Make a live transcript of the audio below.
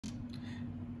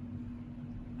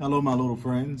Hello, my little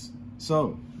friends.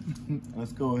 So,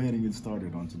 let's go ahead and get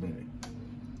started on today.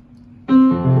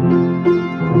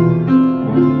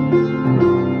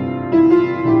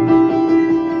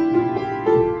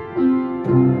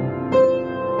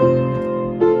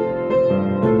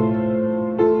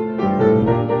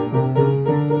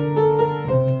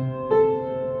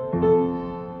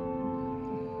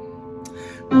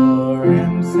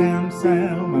 Ram, Sam,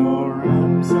 Sam, oh,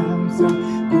 Ram, Sam,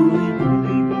 Sam, gooly,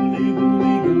 gooly, gooly, gooly,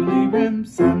 gooly, Ram,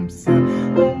 Sam,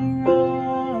 Sam, oh,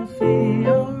 Rafi,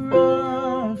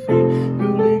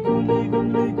 gooly, gooly,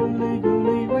 gooly, gooly,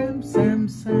 gooly, Ram, Sam,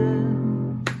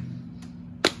 Sam.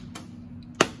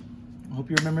 I hope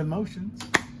you remember the motions.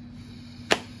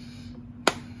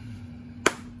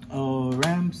 Oh,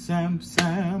 Ram, Sam,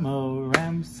 Sam, oh,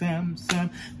 Ram, Sam, Sam,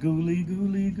 gooly,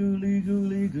 gooly, gooly,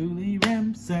 gooly, gooly,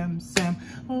 Ram, Sam, Sam,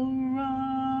 oh,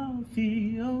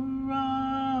 Rafi,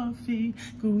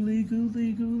 gooly,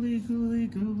 gooly, gooly, gooly,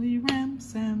 gooly, Ram,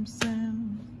 Sam,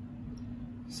 Sam.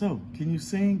 So, can you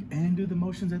sing and do the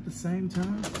motions at the same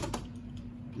time?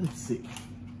 Let's see.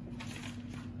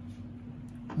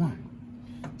 1,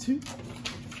 2,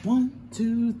 1,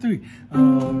 2, 3.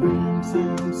 Oh, Ram,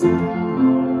 Sam, Sam,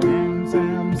 oh, Ram,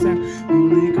 Sam, Sam,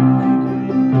 gooly, gooly,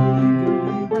 gooly, gooly,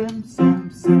 gooly, Ram,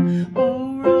 Sam, Sam,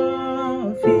 oh,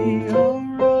 Rafi,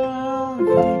 gooly,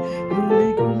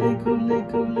 gooly, gooly,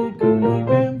 gooly, gooly,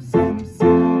 Ram, Sam,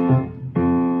 Sam.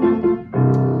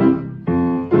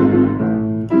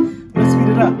 Let's speed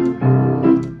it up.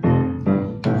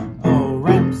 Oh,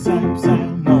 Ram, Sam,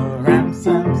 Sam, oh, Ram,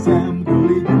 Sam, Sam,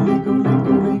 gooly, gooly, gooly,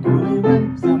 gooly, gooly,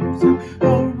 Ram, Sam, Sam,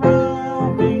 oh,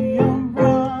 Rafi,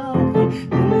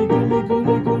 gooly, gooly,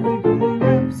 gooly, gooly, gooly,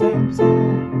 Ram, Sam,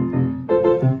 Sam.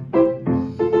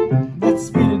 Let's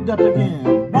speed it up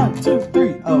again. 1, 2,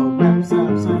 3. Oh, Ram,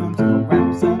 Sam, Sam, oh,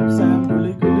 Ram, Sam, Sam,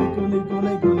 gooly, gooly, gooly,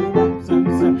 gooly, gooly, Ram, Sam,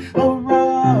 Sam, oh,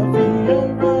 Rafi,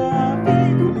 gooly,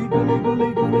 gooly,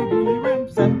 gooly, gooly, gooly, Ram,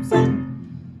 Sam, Sam.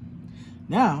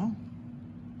 Now,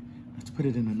 let's put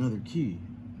it in another key.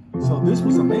 So this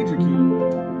was a major key.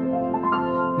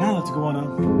 Now let's go on in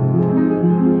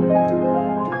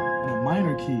a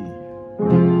minor key.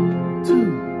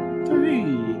 2, 3,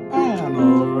 and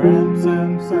oh, Ram,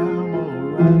 Sam, Sam, oh,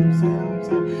 Ram, Sam,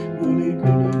 Sam, gooly,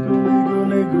 gooly, gooly,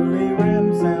 gooly, gooly, Ram,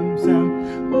 Sam, Sam,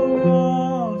 oh,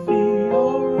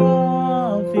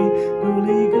 Rafi,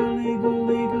 gooly, gooly,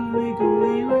 gooly, gooly,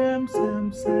 gooly, Ram, Sam,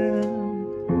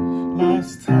 Sam.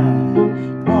 Last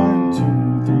time. 1, 2,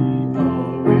 3,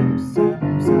 oh, Ram,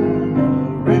 Sam, Sam,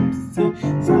 oh, Ram, Sam,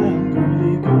 Sam,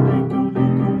 gooly, gooly, gooly,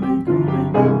 gooly, gooly,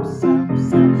 Ram, Sam,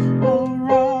 Sam, oh,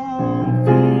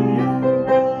 Rafi,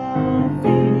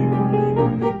 gooly,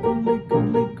 gooly, gooly,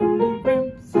 gooly, gooly, Ram,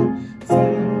 Sam,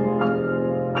 Sam.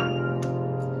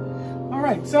 All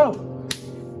right, so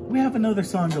we have another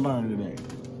song to learn today.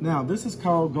 Now, this is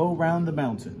called Go Round the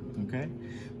Mountain, okay?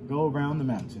 Go Around the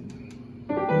Mountain.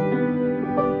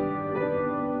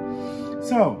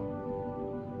 So,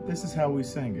 this is how we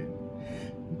sing it.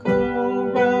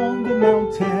 Go round the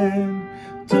mountain,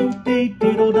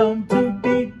 toot-dee-diddle-dum,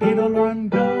 toot-dee-diddle-run.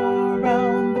 Go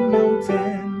round the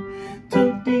mountain,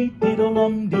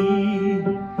 toot-dee-diddle-dum-dee.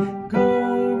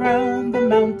 Go round the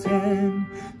mountain,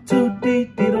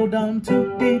 toot-dee-diddle-dum,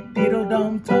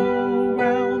 toot-dee-diddle-dum. Go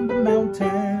round the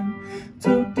mountain,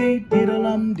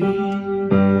 toot-dee-diddle-dum-dee.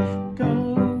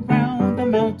 Go round the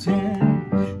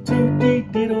mountain,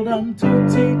 toot-dee-diddle-dum,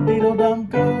 toot-dee-diddle-dum.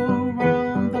 Go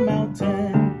round the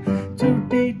mountain,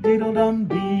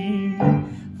 toot-dee-diddle-dum-dee.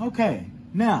 Okay,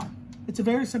 now, it's a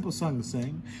very simple song to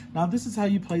sing. Now, this is how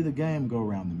you play the game, Go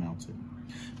Around the Mountain.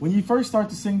 When you first start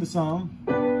to sing the song,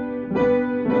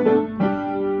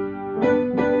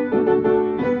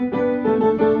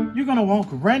 you're going to walk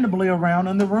randomly around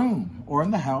in the room or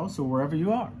in the house or wherever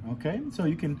you are, okay? So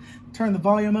you can turn the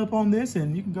volume up on this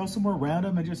and you can go somewhere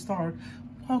random and just start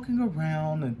walking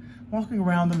around the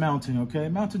mountain, okay?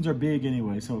 Mountains are big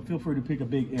anyway, so feel free to pick a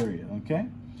big area, okay?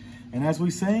 And as we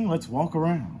sing, let's walk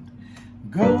around.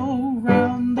 Go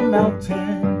round the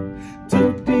mountain,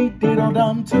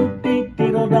 toot-dee-diddle-dum,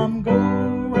 toot-dee-diddle-dum. Go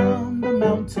round the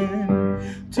mountain,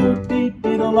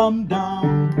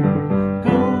 toot-dee-diddle-dum-dum.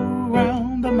 Go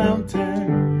round the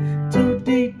mountain,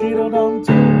 toot-dee-diddle-dum,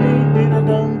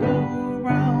 toot-dee-diddle-dum. Go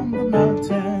round the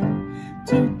mountain,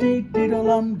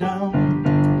 toot-dee-diddle-dum-dum.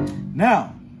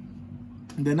 Now,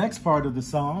 the next part of the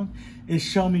song is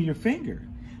Show Me Your Finger.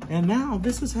 And now,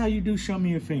 this is how you do Show Me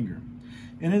Your Finger.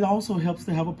 And it also helps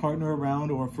to have a partner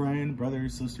around or a friend, brother,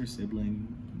 sister, sibling,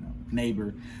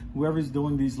 neighbor, whoever's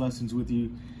doing these lessons with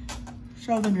you.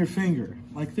 Show them your finger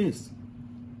like this.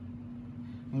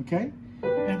 Okay?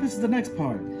 And this is the next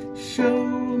part.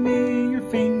 Show me your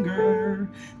finger.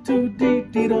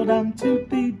 Toot-dee-diddle-dum,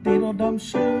 toot-dee-diddle-dum.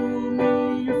 Show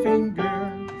me your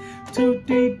finger.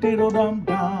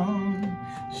 Toot-dee-diddle-dum-dum.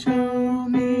 Show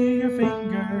me your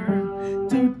finger.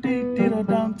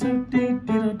 Toot-dee-diddle-dum,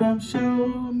 toot-dee-diddle-dum. Show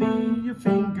me your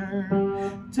finger.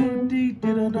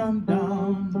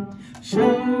 Toot-dee-diddle-dum-dum.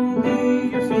 Show me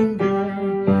your finger.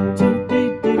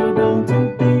 Toot-dee-diddle-dum,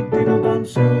 toot-dee-diddle-dum.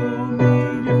 Show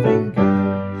me your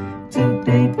finger.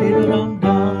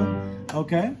 Toot-dee-diddle-dum-dum.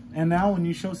 Okay, and now when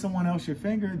you show someone else your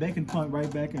finger, they can point right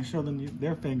back and show them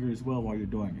their finger as well while you're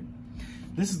doing it.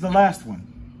 This is the last one.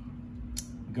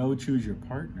 Go choose your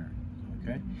partner,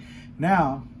 okay?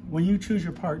 Now, when you choose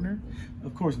your partner,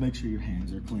 of course, make sure your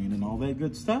hands are clean and all that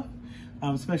good stuff,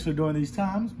 especially during these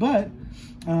times. But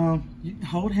you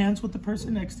hold hands with the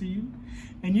person next to you,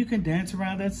 and you can dance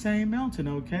around that same mountain,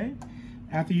 okay?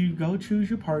 After you go choose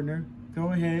your partner,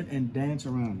 go ahead and dance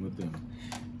around with them.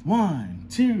 1,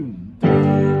 2, 3,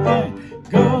 and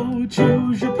go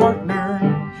choose your partner.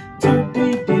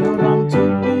 Toot-dee-diddle-dum,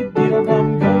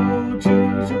 toot-dee-diddle-dum, go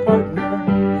choose your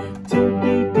partner.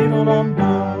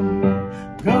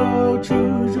 Toot-dee-diddle-dum-dum, go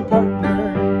choose your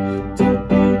partner.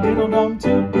 Toot-dee-diddle-dum,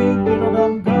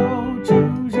 toot-dee-diddle-dum, go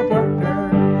choose your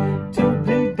partner.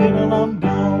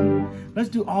 Toot-dee-diddle-dum-dum. Let's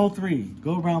do all three.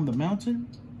 Go around the mountain,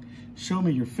 show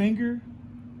me your finger,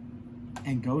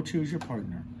 and go choose your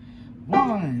partner.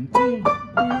 1, 2, 3,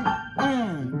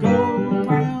 and go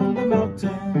around the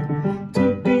mountain.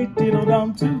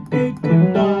 Toot-dee-diddle-dum,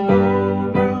 toot-dee-diddle-dum,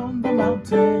 go around the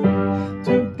mountain.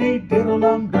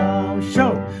 Toot-dee-diddle-dum-dum,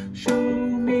 show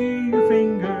me your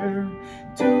finger.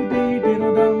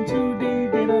 Toot-dee-diddle-dum,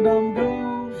 toot-dee-diddle-dum,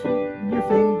 go your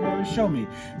finger, show me.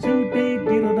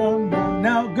 Toot-dee-diddle-dum-dum,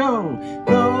 now go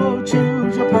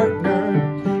choose your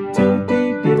partner.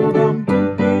 Toot-dee-diddle-dum,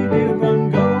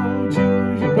 toot-dee-diddle-dum, go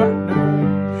choose your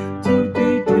partner.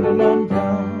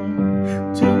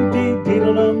 Toot-dee-diddle-dum-dum,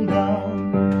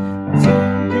 toot-dee-diddle-dum-dum,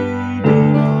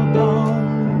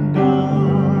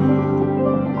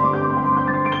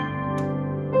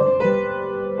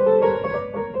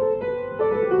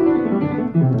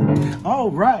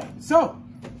 All right, so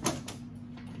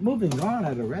moving on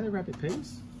at a rather rapid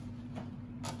pace.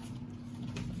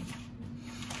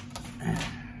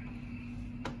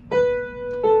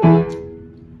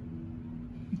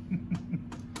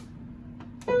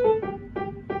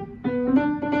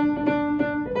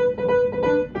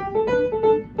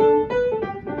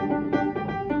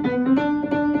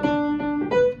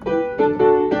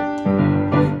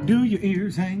 Do your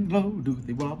ears hang low? Do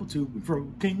they wobble to and fro?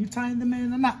 Can you tie them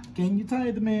in a knot? Can you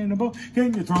tie them in a bow?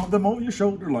 Can you throw them on your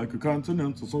shoulder like a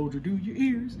continental soldier? Do your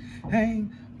ears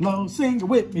hang low? Sing it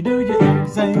with me. Do your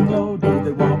ears hang low? Do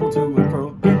they wobble to and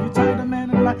fro? Can you tie them in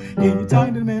a knot? Can you tie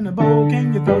them in a bow?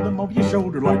 Can you throw them over your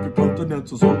shoulder like a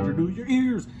continental soldier? Do your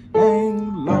ears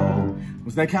hang low?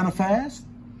 Was that kind of fast?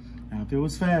 Now, if it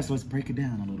was fast, let's break it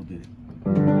down a little bit.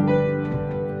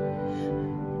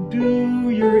 Do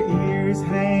your ears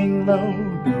hang low?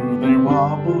 Do they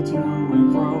wobble to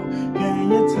and fro?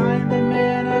 Can you tie them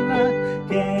in a knot?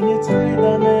 Can you tie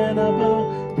them in a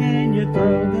bow? Can you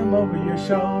throw them over your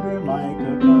shoulder like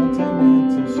a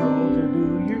continental soldier?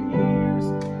 Do your ears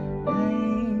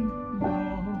hang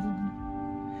low?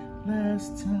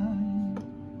 Last time.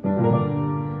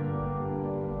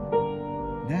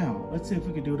 Now, let's see if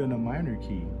we can do it in a minor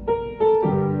key.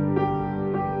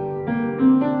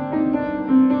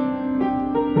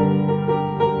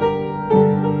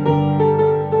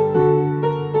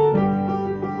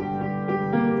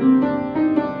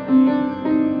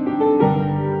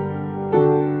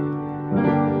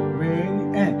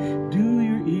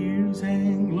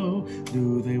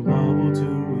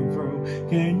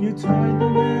 Can you tie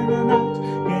them in a knot?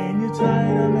 Can you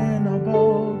tie them in a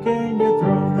bow? Can you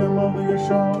throw them over your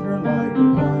shoulder like a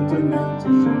continental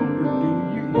soldier? Do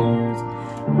your ears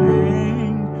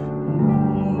hang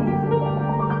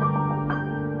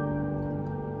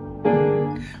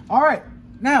low? All right,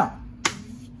 now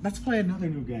let's play another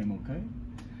new game, okay?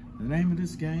 The name of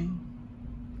this game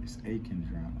is Aiken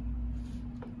Drama.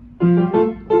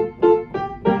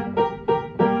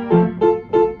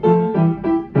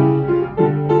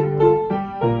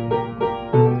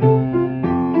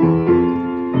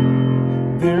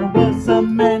 There was a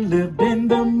man lived in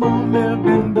the moon, lived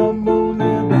in the moon,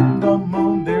 lived in the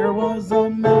moon. There was a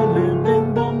man lived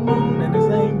in the moon, and his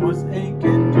name was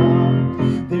Aiken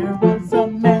Drum. There was a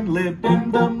man lived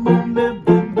in the moon, lived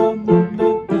in the moon,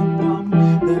 lived in the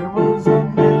moon. There was a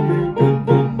man lived in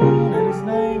the moon, and his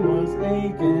name was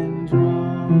Aiken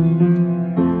Drum.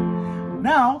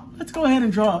 Now, let's go ahead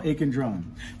and draw Aiken Aiken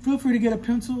drum. Feel free to get a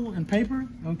pencil and paper,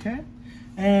 okay?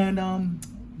 And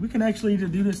we can actually either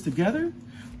do this together,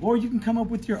 or you can come up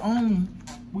with your own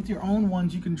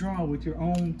ones you can draw with your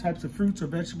own types of fruits or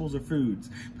vegetables or foods,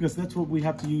 because that's what we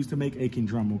have to use to make Aiken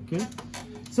drum, okay?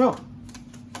 So,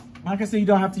 like I said, you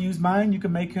don't have to use mine. You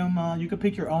can make him, you can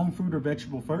pick your own fruit or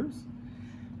vegetable first,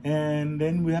 and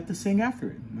then we have to sing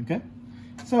after it, okay?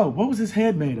 So, what was his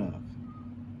head made of?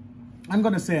 I'm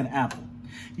gonna say an apple.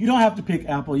 You don't have to pick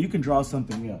apple, you can draw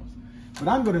something else. But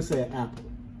I'm gonna say an apple.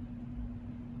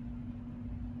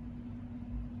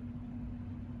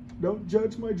 Don't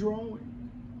judge my drawing.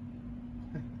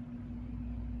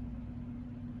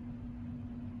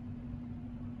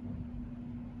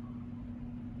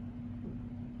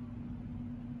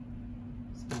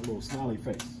 It's got a little smiley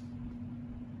face.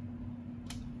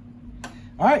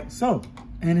 All right, so,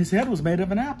 and his head was made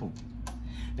of an apple.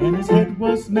 And his head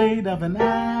was made of an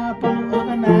apple, of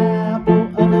an apple,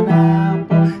 of an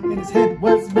apple. And his head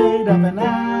was made of an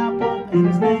apple, and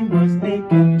his name was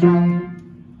Aiken drum.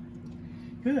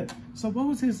 Good. So what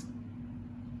was his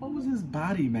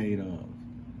body made of?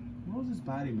 What was his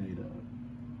body made of?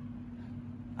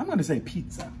 I'm going to say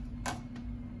pizza. Let's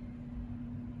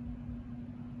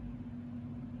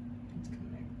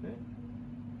connect that.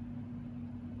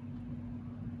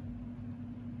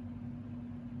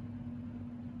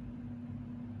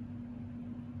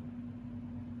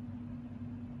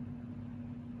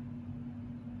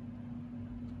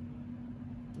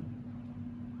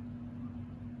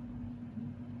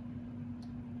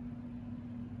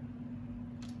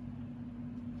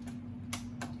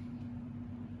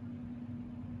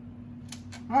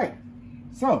 All right,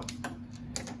 so,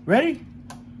 ready?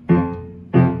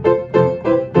 And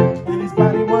his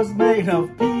body was made of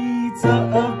pizza,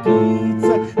 of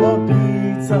pizza, of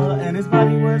pizza. And his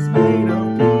body was made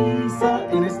of pizza,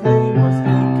 and his name was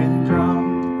Aiken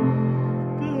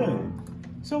drum. Good.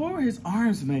 So what were his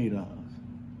arms made of?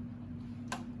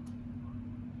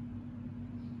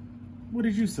 What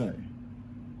did you say?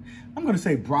 I'm gonna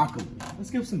say broccoli. Let's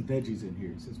give some veggies in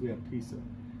here since we have pizza.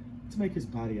 Let's make his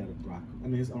body out of broccoli. I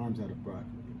mean, his arms out of broccoli.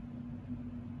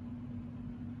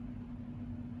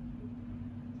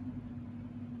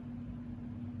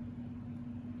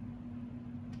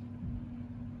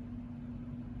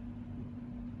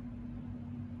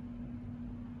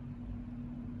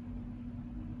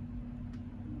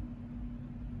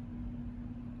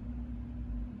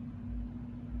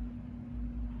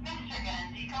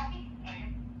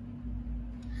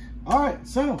 All right,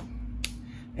 so.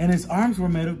 And his arms were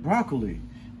made of broccoli.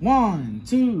 1,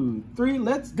 2, 3,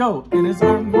 let's go. And his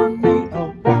arms were made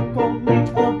of broccoli, of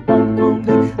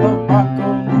broccoli, of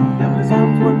broccoli. And his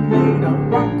arms were made of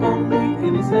broccoli,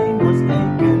 and his name was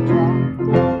Aiken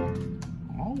drum.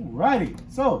 Alrighty,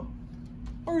 so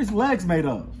what are his legs made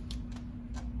of?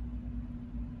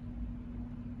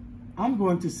 I'm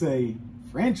going to say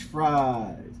French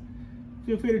fries.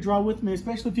 Feel free to draw with me,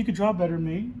 especially if you could draw better than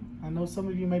me. I know some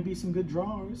of you may be some good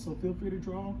drawers, so feel free to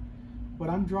draw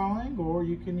what I'm drawing, or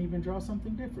you can even draw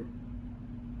something different.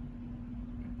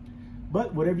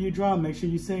 But whatever you draw, make sure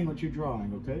you sing what you're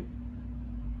drawing, okay?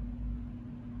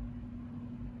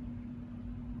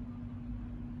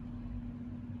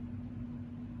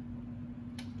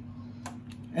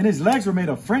 And his legs were made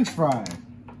of French fries.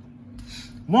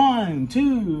 1,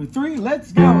 2, 3,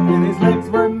 let's go. And his legs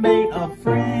were made of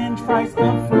French fries,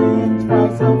 of French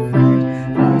fries, of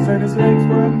French fries. And his legs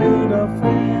were made of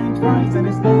French fries, and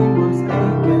his name was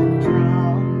Aiken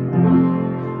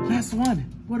drum. Last one.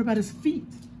 What about his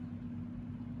feet?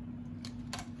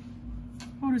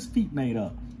 What are his feet made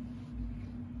of?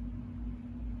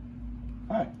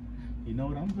 All right. You know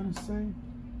what I'm going to say?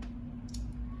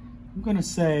 I'm going to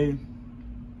say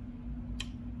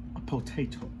a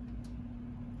potato.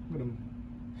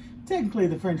 Technically,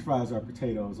 the French fries are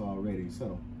potatoes already,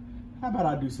 so how about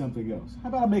I do something else? How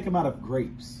about I make them out of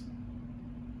grapes?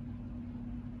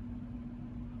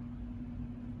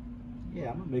 Yeah,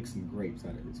 I'm gonna make some grapes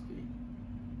out of his feet.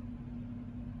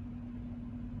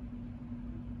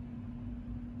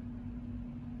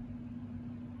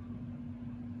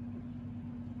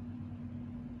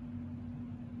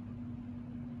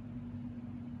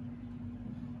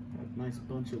 Got a nice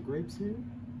bunch of grapes here.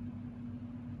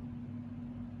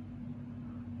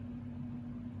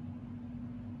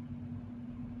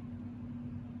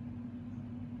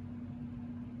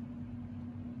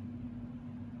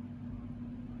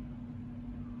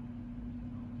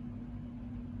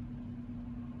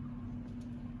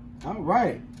 All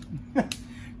right,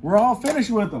 we're all finished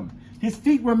with them. His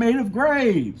feet were made of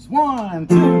grapes. 1,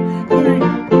 2, 3,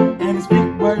 and his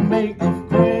feet were made of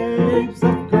grapes,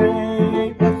 of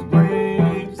grapes, of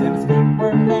grapes, and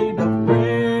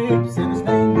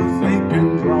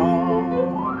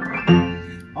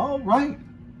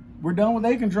We're done with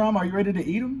Aiken drum. Are you ready to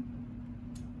eat them?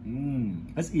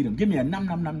 Let's eat them. Give me a nom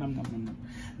nom nom nom nom nom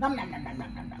nom nom nom nom nom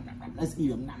nom nom nom nom. Let's eat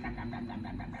them. Nom nom nom nom nom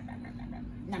nom nom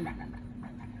nom nom nom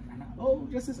nom nom. Oh,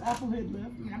 just this apple head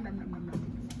left. Nom nom nom nom nom.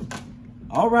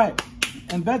 All right,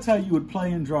 and that's how you would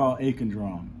play and draw Aiken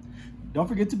drum. Don't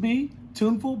forget to be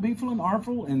tuneful, beeful, and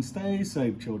artful, and stay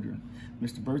safe, children.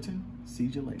 Mr. Burton, see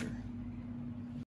you later.